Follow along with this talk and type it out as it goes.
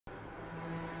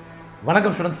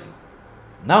வணக்கம் ஸ்டூடெண்ட்ஸ்,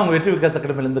 நான் உங்கள் வெற்றி விகாஸ்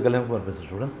அகாடமிலேருந்து கல்யாணகுமார்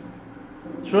பேசுகிறேன்.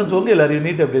 ஸ்டூடெண்ட்ஸ் உங்கள் எல்லாரையும்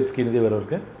நீட் அப்டேட்ஸ்க்கு இனிதே வர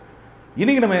இருக்கேன்.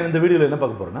 இன்றைக்கி நம்ம இந்த வீடியோவில் என்ன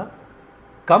பார்க்க போகிறோன்னா,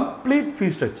 கம்ப்ளீட் ஃபீ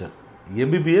ஸ்ட்ரக்சர்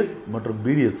MBBS மற்றும்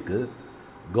BDSக்கு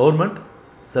government,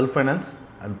 self finance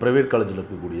and private காலேஜில்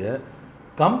இருக்கக்கூடிய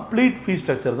கம்ப்ளீட் ஃபீ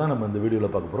ஸ்ட்ரக்சர் தான் நம்ம இந்த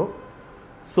வீடியோவில் பார்க்க போகிறோம்.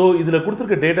 ஸோ இதில்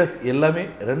கொடுத்துருக்க டேட்டாஸ் எல்லாமே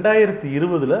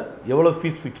 2020 எவ்வளோ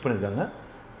ஃபீஸ் ஃபிக்ஸ் பண்ணியிருக்காங்க,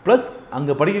 ப்ளஸ்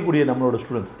அங்கே படிக்கக்கூடிய நம்மளோட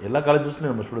ஸ்டூடெண்ட்ஸ், எல்லா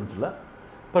காலேஜஸ்லையும் நம்ம ஸ்டூடெண்ட்ஸ் இல்லை,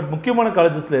 பட் முக்கியமான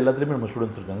காலேஜஸில் எல்லாத்துலேயுமே நம்ம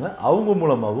ஸ்டூடெண்ட்ஸ் இருக்காங்க. அவங்க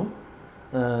மூலமாகவும்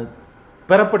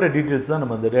பெறப்பட்ட டீட்டெயில்ஸ் தான்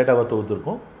நம்ம இந்த டேட்டாவை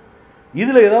தொகுத்துருக்கோம்.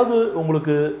 இதில் ஏதாவது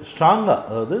உங்களுக்கு ஸ்ட்ராங்காக,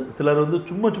 அதாவது சிலர்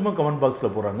சும்மா கமெண்ட்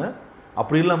பாக்ஸில் போகிறாங்க,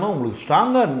 அப்படி இல்லாமல் உங்களுக்கு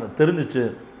ஸ்ட்ராங்காக தெரிஞ்சிச்சு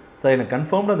சார், எனக்கு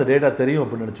கன்ஃபார்ம்டாக அந்த டேட்டா தெரியும்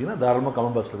அப்படின்னு நினச்சிங்கன்னா தாராளமாக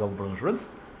கமெண்ட் பாக்ஸில் கமெண்ட் பண்ணுங்கள் ஸ்டூடெண்ட்ஸ்.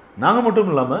 நாங்கள் மட்டும்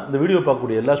இல்லாமல் இந்த வீடியோ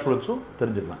பார்க்கக்கூடிய எல்லா ஸ்டூடெண்ட்ஸும்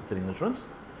தெரிஞ்சுக்கலாம். சரிங்களா ஸ்டூடெண்ட்ஸ்,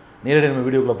 நேரடியாக நம்ம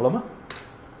வீடியோக்குள்ளே போகலாமா?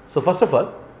 ஸோ ஃபர்ஸ்ட் ஆஃப்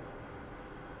ஆல்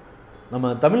நம்ம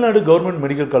தமிழ்நாடு கவர்மெண்ட்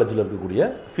மெடிக்கல் காலேஜில் இருக்கக்கூடிய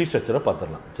ஃபீஸ் ஸ்ட்ரக்சரை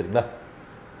பார்த்துடலாம். சரிங்களா?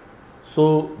 So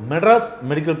Madras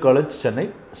medical college Chennai,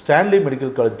 Stanley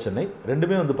medical college Chennai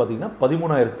ரெண்டுமே பார்த்திங்கன்னா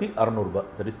 13,600 ரூபாய்,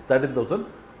 தட் இஸ்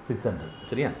 13,600.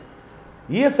 சரியா?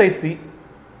 இஎஸ்ஐசி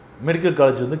மெடிக்கல்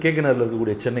காலேஜ் கேகேநகரில்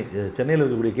இருக்கக்கூடிய சென்னையில்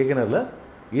இருக்கக்கூடிய கேகேநகரில்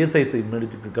இஎஸ்ஐசி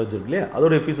மெடிக்கல் காலேஜ் இருக்கு இல்லையா,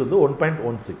 அதோடைய fees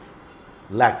 1.16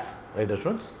 lakhs. Right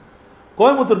students?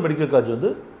 Coimbatore medical college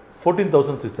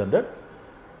 14,600,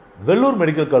 Vellur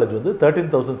medical college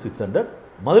 13,600,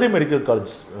 Madurai medical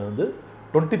college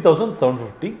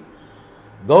 20,750,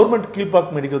 government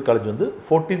Kilpauk medical college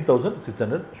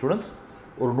 14,600. Students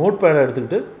ஒரு நோட் பேடை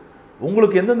எடுத்துக்கிட்டு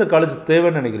உங்களுக்கு எந்தெந்த காலேஜ்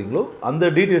தேவைன்னு நினைக்கிறீங்களோ அந்த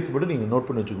டீட்டெயில்ஸ் மட்டும் நீங்கள் நோட்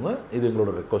பண்ணி வச்சுக்கோங்க. இது எங்களோட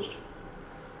ரெக்வஸ்ட்.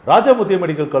 ராஜாமுத்திய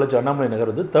மெடிக்கல் காலேஜ் அண்ணாமலை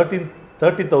நகர்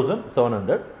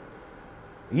 30,700.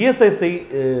 இஎஸ்ஐசி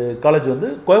காலேஜ்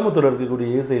கோயம்புத்தூரில் இருக்கக்கூடிய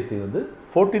ESIC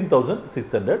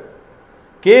 14,600.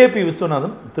 KAB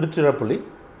Viswanatham Tiruchirappalli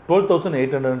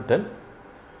 12,810.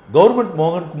 Government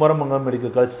மோகன் Kumaramangalam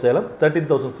medical college Salem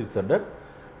 13,600.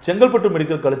 Chengalpattu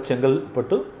medical college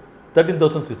Chengalpattu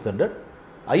 13,600.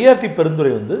 IRD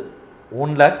Perundurai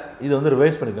 1 lakh. இது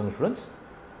ரிவைஸ் பண்ணிக்கோங்க ஸ்டூடெண்ட்ஸ்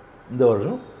இந்த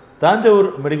வருஷம். Tanjore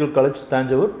medical college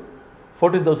Tanjore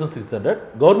 14,600.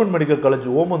 Government medical college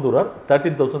Omandurar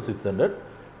 13,600.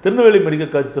 Tirunelveli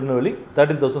medical college Tirunelveli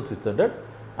 13,600.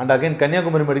 And again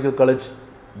Kanyakumari medical college,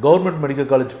 government medical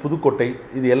college Pudukkottai,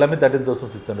 இது எல்லாமே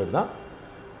 13,600 தான்.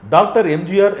 Doctor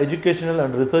MGR educational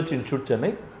and research institute Chennai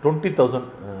 23,000.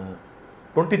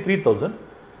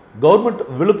 Government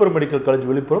Villupuram medical college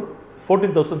Villupuram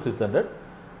 14,600.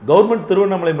 Government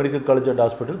Tiruvannamalai medical college and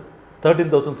hospital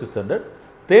 13,600.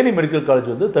 Theni medical college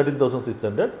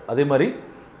 13,600. அதே மாதிரி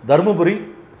தருமபுரி,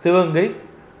 சிவகங்கை,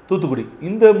 தூத்துக்குடி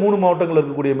இந்த 3 மாவட்டங்களில்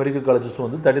இருக்கக்கூடிய மெடிக்கல் காலேஜஸும்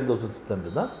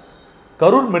 13,600 தான்.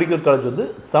 Karur medical college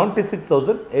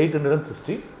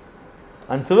 76,860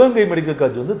 and Sivaganga medical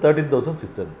college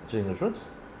 13,600. சரிங்களா ஸ்டூடெண்ட்ஸ்?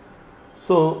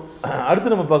 ஸோ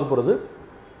அடுத்து நம்ம பார்க்க போகிறது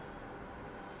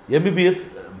MBBS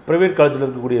ப்ரைவேட் காலேஜில்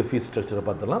இருக்கக்கூடிய ஃபீஸ் ஸ்ட்ரக்சரை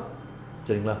பார்த்துடலாம்.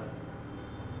 சரிங்களா?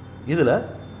 இதில்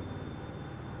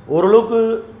ஓரளவுக்கு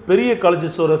பெரிய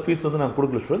காலேஜஸோட ஃபீஸ் நான்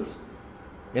கொடுக்கல ஸ்டூடெண்ட்ஸ்,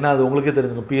 ஏன்னா அது உங்களுக்கே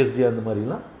தெரிஞ்சுங்க, PSG அந்த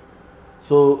மாதிரிலாம்.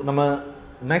 ஸோ நம்ம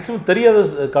மேக்ஸிமம் தெரியாத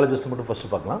காலேஜஸ் மட்டும்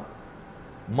ஃபஸ்ட்டு பார்க்கலாம்.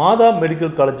 மாதா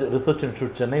medical college research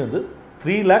institute Chennai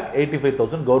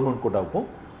 3,85,000 government கோட்டாவுக்கும்,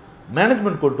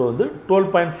 management கோட்டோ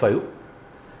 12.5.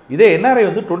 இதே NRI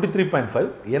 23.5,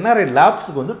 NRI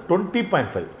லேப்ஸுக்கு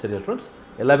 20.5. சரியா ஸ்டூடெண்ட்ஸ்?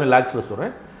 எல்லாமே லேக்ஸில்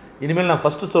சொல்கிறேன். இனிமேல் நான்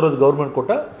ஃபஸ்ட்டு சொல்கிறது கவர்மெண்ட்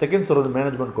கோட்டா, செகண்ட் சொல்கிறது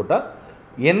மேனேஜ்மெண்ட் கோட்டா.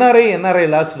 NRI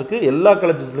லேப்ஸ் இருக்குது எல்லா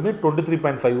காலேஜஸ்லையுமே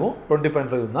 23.5ம்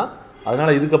 20.5 தான்.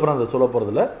 அதனால் இதுக்கப்புறம் அதை சொல்ல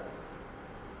போகிறதில்ல.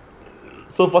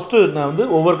 ஸோ ஃபஸ்ட்டு நான்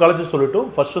ஒவ்வொரு காலேஜஸ் சொல்லிட்டோம்.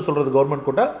 ஃபஸ்ட்டு சொல்கிறது கவர்மெண்ட்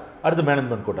கோட்டா, அடுத்து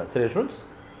மேனேஜ்மெண்ட் கோட்டா. சரியா students?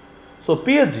 So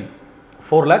PSG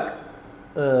 4 lakh,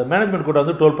 management quota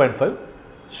 12.5.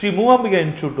 Sri Mookambika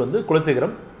institute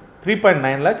Kulasekaram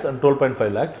 3.9 lakhs and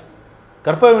 12.5 lakhs.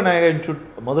 Karpaga Vinayaka institute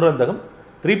Madurantakam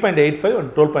 3.85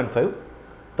 and 12.5.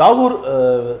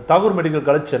 Tagore medical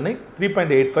college Chennai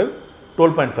 3.85,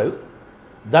 12.5.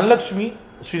 Dhanalakshmi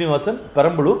Srinivasan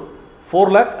Perambalur 4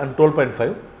 lakh and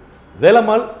 12.5.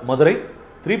 Velammal Madurai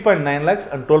 3.9 lakhs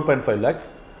and 12.5 lakhs.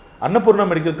 Annapurna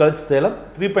medical college Salem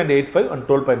 3.85 and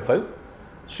 12.5.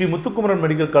 Sri Muthukumaran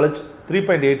medical college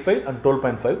 3.85 and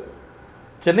 12.5.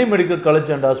 Chennai medical college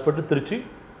and hospital Trichy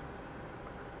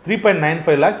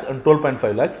 3.95 lakhs and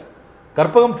 12.5 lakhs.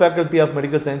 Karpagam faculty of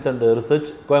medical science and research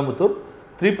Coimbatore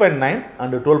 3.9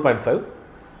 and 12.5.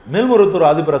 Melmaruvathur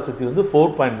Adiparasakthi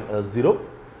 4.0,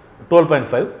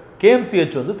 12.5.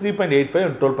 KMCH 3.85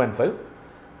 and 12.5.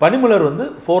 Panimalar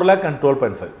 4 lakh and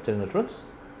 12.5. சரிங்களா students?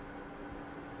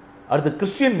 அடுத்து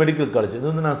Christian medical college,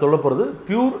 இது நான் சொல்ல போகிறது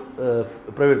pure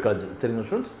private college. சரிங்களா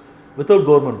students? Without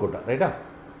government quota. ரைட்டா?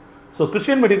 So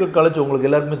Christian medical college உங்களுக்கு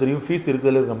எல்லாருக்குமே தெரியும், ஃபீஸ்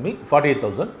இருக்கிறதுல கம்மி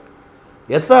 48,000.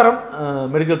 SRM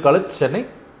Medical College, Chennai,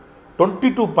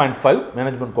 22.5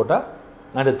 management quota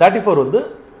and 34 வந்து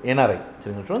NRI.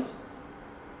 சரிங்க students.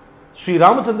 Sri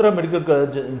Ramachandra medical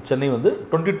college Chennai வந்து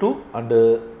 22 and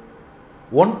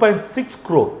 1.6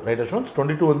 crore, ரைட் ஸ்டூடெண்ட்ஸ்.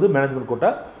 22 வந்து மேனேஜ்மெண்ட்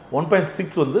கோட்டா,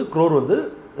 1.6 வந்து crore வந்து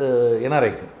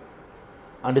NRIக்கு.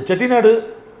 அண்ட் செட்டிநாடு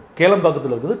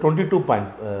கேளம்பாக்கத்தில் இருக்குது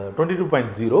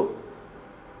 22.0,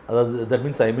 அதாவது தட்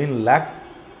மீன்ஸ் லேக்.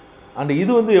 அண்ட்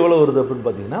இது வந்து எவ்வளோ வருது அப்படின்னு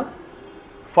பார்த்தீங்கன்னா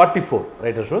 44,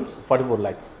 right students, 44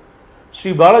 lakhs. Sri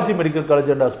Balaji medical college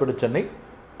and hospital Chennai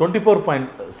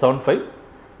 24.75,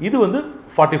 இது வந்து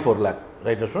 44 lakh,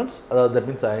 ரைட் ஸ்டூடெண்ட்ஸ், அதாவது தட்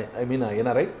மீன்ஸ்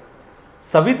NRI.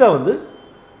 சவிதா வந்து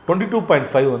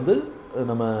 22.5 வந்து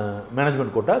நம்ம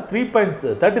மேனேஜ்மெண்ட் கோட்டா,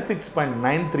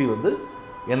 36.93 வந்து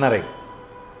NRI.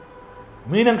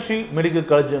 Meenakshi medical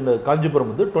college and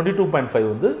Kanchipuram வந்து 22.5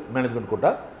 வந்து மேனேஜ்மெண்ட்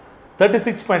கோட்டா,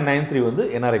 36.93 வந்து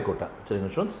NRI கோட்டா. சரிங்க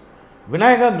students.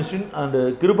 Vinayaka mission and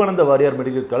Kirupananda Variyar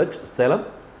medical college Salem,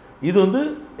 இது வந்து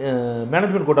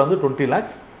மேனேஜ்மெண்ட் கோட்டா வந்து 20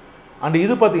 lakhs. அண்ட்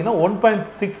இது பார்த்தீங்கன்னா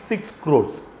 1.66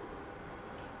 crores.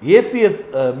 ACS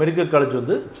மெடிக்கல் காலேஜ்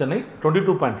வந்து சென்னை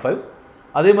 22.5,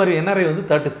 அதே மாதிரி NRI வந்து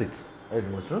 36, right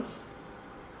students.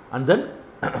 And then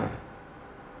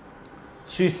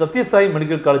Sri Sathya Sai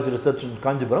medical college research in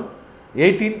Kanchipuram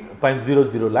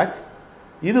 18.00 lakhs,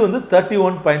 இது வந்து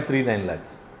 31.39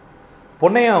 lakhs.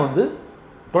 பொன்னையா வந்து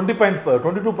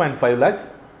 22.5 lakhs,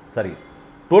 சாரி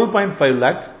 12.5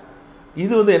 lakhs,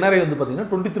 இது வந்து NRI வந்து பார்த்தீங்கன்னா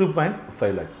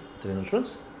 23.5 lakhs. சரிங்க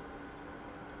ஸ்டூடெண்ட்ஸ்.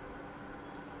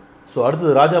 ஸோ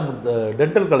அடுத்தது ராஜா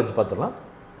டென்டல் காலேஜ் பார்த்துடலாம்.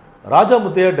 Raja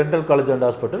Muthiah dental college and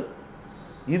hospital,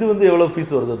 இது வந்து எவ்வளோ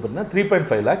ஃபீஸ் வருது அப்படின்னா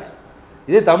 3.5 lakhs.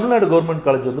 இதே தமிழ்நாடு கவர்மெண்ட்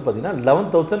காலேஜ் வந்து பார்த்தீங்கன்னா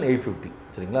 11,850.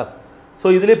 சரிங்களா. ஸோ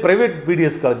இதிலே ப்ரைவேட்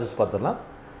BDS காலேஜஸ் பார்த்துடலாம்.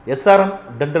 SRM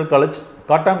டென்டல் காலேஜ்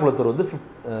காட்டாங்குளத்தூர் வந்து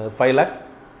 5 lakh.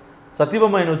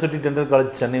 Satyabhama university dental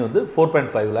college Chennai வந்து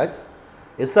 4.5 lakhs.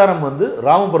 SRM வந்து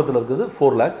ராமபுரத்தில் இருக்குது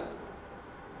 4 lakhs.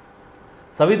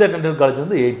 சவிதா டென்டல் காலேஜ்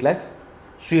வந்து 8 lakhs.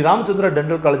 Sri Ramachandra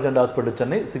dental college and hospital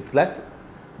Chennai 6 lakhs.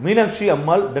 Meenakshi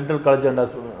Ammal dental college and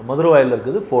Maduravoyal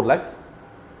இருக்குது 4 lakhs.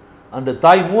 அண்டு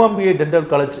தாய் மூவாம்பிகை டென்டல்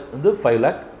காலேஜ் வந்து 5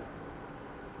 lakh.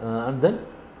 And then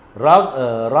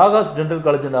Raga's dental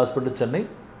college and hospital Chennai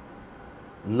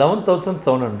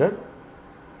 11,700.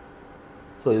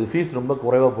 So இது fees ரொம்ப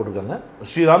குறைவாக போட்டிருக்காங்க.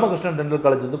 ஸ்ரீ ராமகிருஷ்ணன் டென்டல்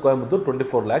காலேஜ் வந்து Coimbatore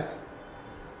 24 lakhs.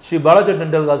 Sri Balaji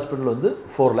dental hospital வந்து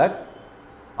 4 lakh.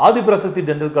 ஆதிபராசக்தி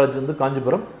டென்டல் காலேஜ் வந்து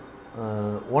காஞ்சிபுரம்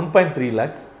 1.3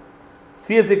 lakhs.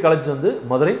 CSI காலேஜ் வந்து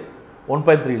மதுரை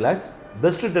 1.3 lakhs.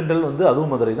 பெஸ்ட் டென்டல் வந்து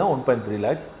அதுவும் மதுரை தான் 1.3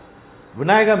 lakhs.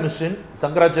 Vinayaka mission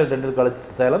Shankaracharya dental college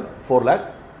Salem 4 lakh.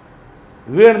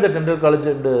 Vivekananda dental college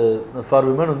and for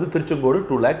women வந்து Tiruchengode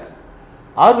 2 lakhs.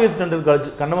 RVS dental college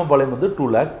கண்ணமபாளையம் வந்து 2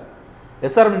 lakh.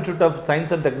 SRM institute of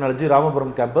science and technology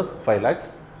Ramapuram campus 5 lakhs.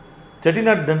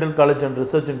 Chettinad dental college and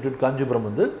research institute Kanchipuram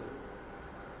வந்து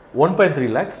 1.3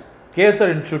 lakhs. KSR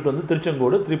institute வந்து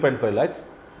Tiruchengode 3.5 lakhs.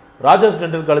 Raja's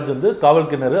dental college வந்து காவல்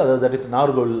கிணறு, அதாவது that is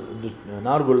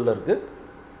நார்கோலில் இருக்குது,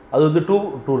 அது வந்து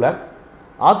 2 lakh.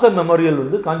 ஆசர் மெமோரியல்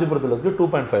வந்து காஞ்சிபுரத்தில் இருக்குது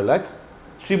 2.5 lakhs.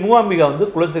 ஸ்ரீ மூவாம்பிகா வந்து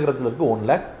குலசேகரத்தில் இருக்குது 1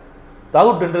 lakh.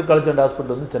 Tagore dental college and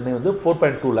hospital வந்து சென்னை வந்து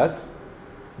 4.2 lakhs.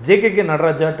 JKK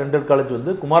Nataraja dental college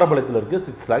வந்து குமாரபாளையத்தில் இருக்குது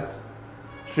 6 lakhs.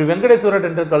 Sri Venkateswara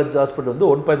dental college hospital வந்து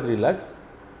 1.3 lakhs.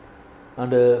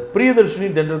 And Priyadarshini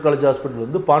dental college hospital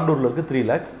வந்து பாண்டூரில் இருக்குது 3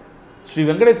 lakhs. Sri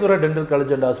Venkateswara dental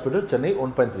college and hospital Chennai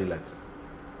 1.3 lakhs.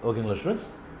 ஓகேங்களா ஸ்டூடெண்ட்ஸ்?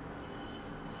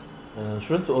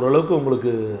 ஸ்டூடெண்ட்ஸ் ஓரளவுக்கு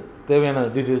உங்களுக்கு தேவையான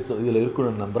டீட்டெயில்ஸ் இதில்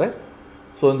இருக்குன்னு நம்புகிறேன்.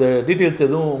 ஸோ இந்த டீட்டெயில்ஸ்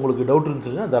எதுவும் உங்களுக்கு டவுட்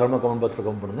இருந்துச்சுன்னா தாராளமாக கமெண்ட் பாக்ஸில்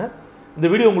கமெண்ட் பண்ணுங்கள். இந்த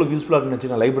வீடியோ உங்களுக்கு யூஸ்ஃபுல்லாக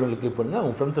இருந்துச்சுன்னா லைக் பட்டனில் கிளிக் பண்ணுங்கள்,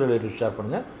 உங்கள் ஃப்ரெண்ட்ஸ் ரிலேட்டிவ் ஷேர்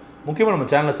பண்ணுங்கள். முக்கியமாக நம்ம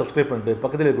சேனலை சப்ஸ்கிரைப் பண்ணிட்டு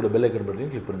பக்கத்தில் இருக்கிற பெல் ஐக்கன்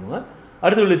பட்டனையும் கிளிக் பண்ணுங்கள்.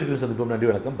 அடுத்த வீடியோ சந்திப்போம். நன்றி,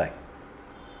 வணக்கம், பாய்.